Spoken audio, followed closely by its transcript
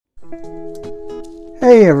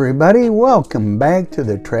Hey everybody, welcome back to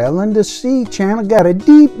the Traveling to Sea channel. Got a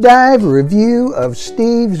deep dive review of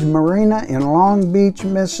Steve's Marina in Long Beach,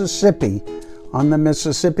 Mississippi on the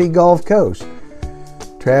Mississippi Gulf Coast.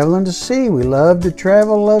 Traveling to Sea, we love to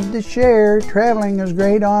travel, love to share. Traveling is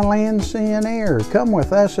great on land, sea, and air. Come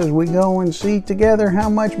with us as we go and see together how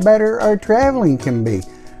much better our traveling can be.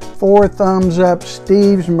 4 thumbs up.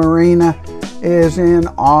 Steve's Marina is an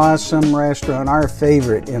awesome restaurant, our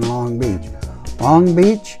favorite in Long Beach. Long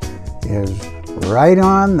Beach is right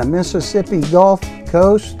on the Mississippi Gulf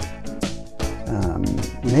Coast,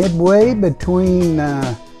 midway between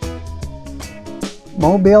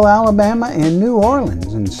Mobile, Alabama and New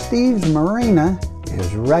Orleans, and Steve's Marina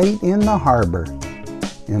is right in the harbor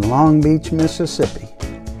in Long Beach, Mississippi.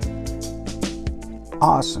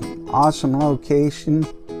 Awesome location,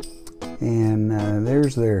 and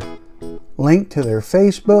there's their link to their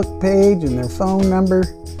Facebook page and their phone number.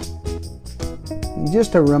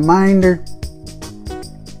 Just a reminder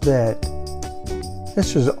that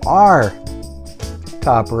this is our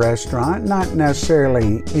top restaurant, not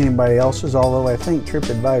necessarily anybody else's, although I think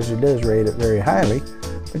TripAdvisor does rate it very highly.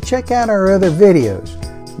 But check out our other videos.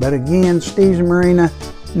 But again, Steve's Marina,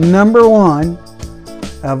 #1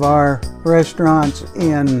 of our restaurants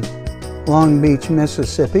in Long Beach,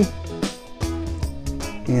 Mississippi.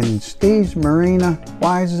 And Steve's Marina,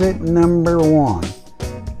 why is it #1?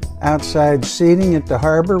 Outside seating at the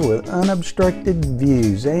harbor with unobstructed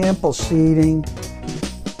views, ample seating,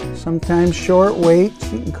 sometimes short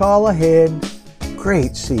waits, you can call ahead,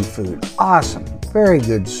 great seafood, awesome, very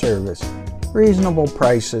good service, reasonable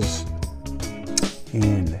prices,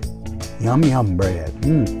 and yum bread.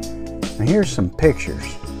 Now here's some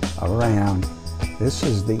pictures around. This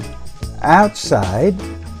is the outside.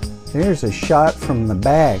 There's a shot from the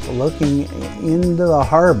back looking into the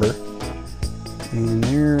harbor. And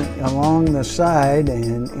there along the side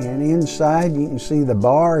and inside you can see the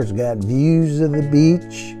bar has got views of the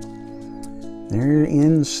beach. They're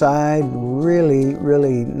inside, really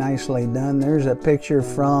nicely done. There's a picture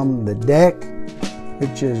from the deck,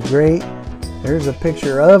 which is great. There's a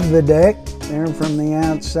picture of the deck there from the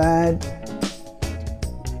outside.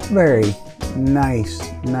 Very nice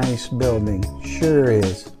building, sure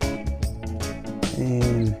is.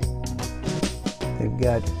 And they've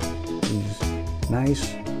got these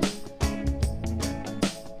nice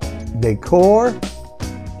decor.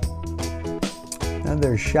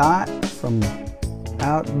 Another shot from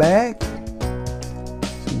out back.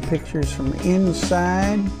 Some pictures from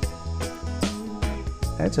inside.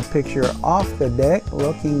 That's a picture off the deck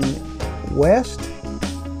looking west.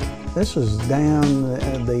 This is down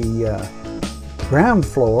the ground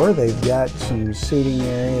floor. They've got some seating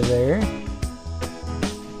area there.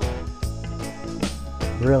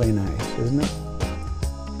 Really nice, isn't it?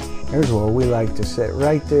 There's where we like to sit,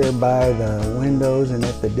 right there by the windows, and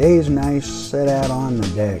if the day's nice, sit out on the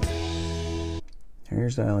deck.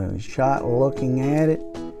 Here's a shot looking at it.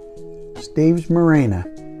 Steve's Marina.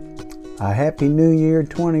 A Happy New Year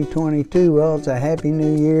 2022. Well, it's a Happy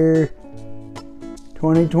New Year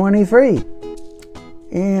 2023.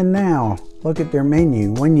 And now, look at their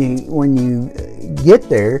menu. When you get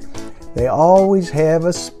there, they always have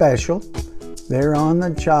a special. They're on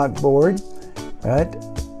the chalkboard, but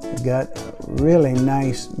they've got a really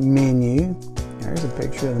nice menu. There's a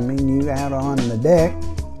picture of the menu out on the deck.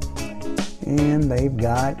 And they've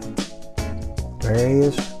got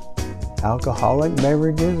various alcoholic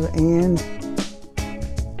beverages, and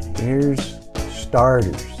there's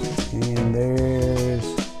starters. And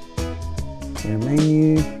there's their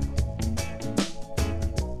menu.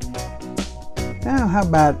 Now, how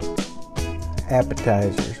about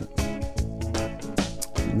appetizers?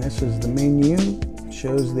 And this is the menu.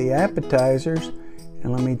 Shows the appetizers,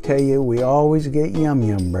 and let me tell you, we always get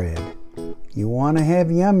yum bread. You want to have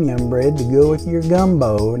yum bread to go with your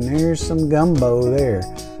gumbo, and there's some gumbo there.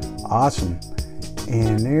 Awesome.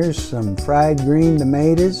 And there's some fried green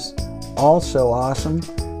tomatoes, also awesome.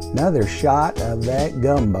 Another shot of that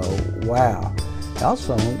gumbo. Wow.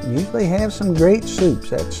 Also usually have some great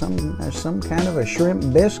soups. There's some kind of a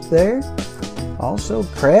shrimp bisque there. Also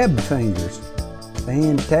crab fingers.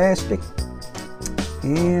 Fantastic.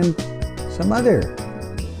 And some other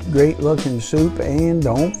great looking soup, and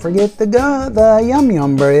don't forget the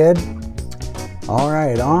yum bread. All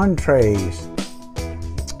right, entrees.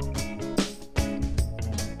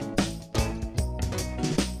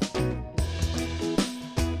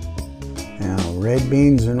 Now, red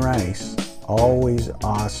beans and rice, always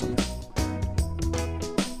awesome.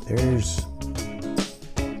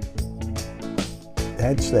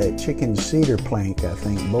 That's that chicken cedar plank, I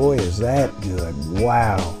think. Boy, is that good.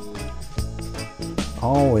 Wow.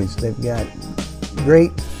 Always, they've got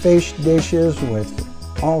great fish dishes with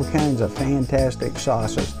all kinds of fantastic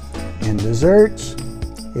sauces. And desserts,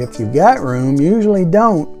 if you've got room, usually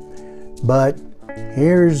don't, but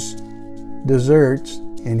here's desserts,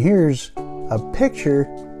 and here's a picture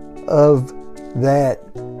of that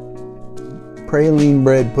praline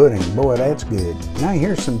bread pudding. Boy, that's good. Now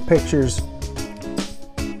here's some pictures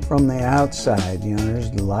from the outside. You know, there's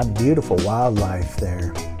a lot of beautiful wildlife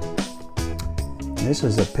there. This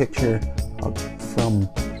is a picture from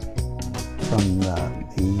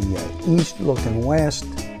the east looking west.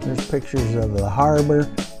 There's pictures of the harbor.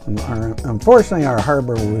 Unfortunately, our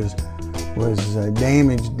harbor was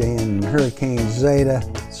damaged in Hurricane Zeta.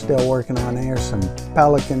 Still working on there. Some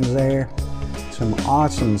pelicans there. Some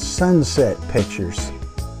awesome sunset pictures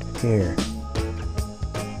here.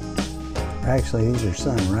 Actually, these are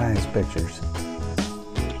sunrise pictures.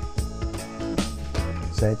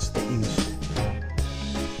 So that's the east.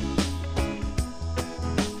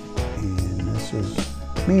 And this is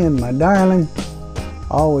me and my darling.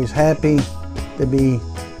 Always happy to be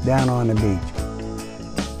down on the beach.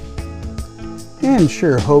 And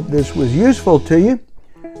sure hope this was useful to you.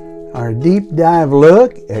 Our deep dive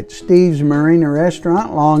look at Steve's Marina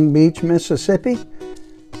Restaurant, Long Beach, Mississippi.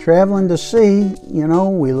 Traveling to sea, you know,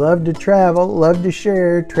 we love to travel, love to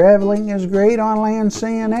share. Traveling is great on land,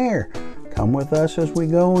 sea, and air. Come with us as we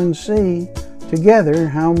go and see together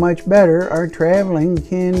how much better our traveling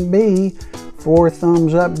can be. 4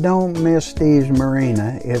 thumbs up. Don't miss Steve's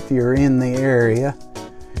Marina if you're in the area.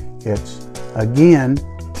 It's, again,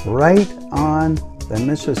 right on the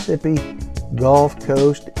Mississippi Gulf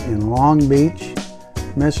Coast in Long Beach,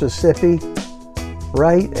 Mississippi,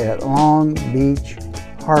 right at Long Beach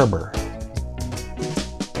Harbor.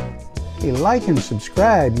 If you like and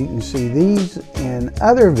subscribe, you can see these and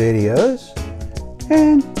other videos,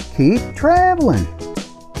 and keep traveling.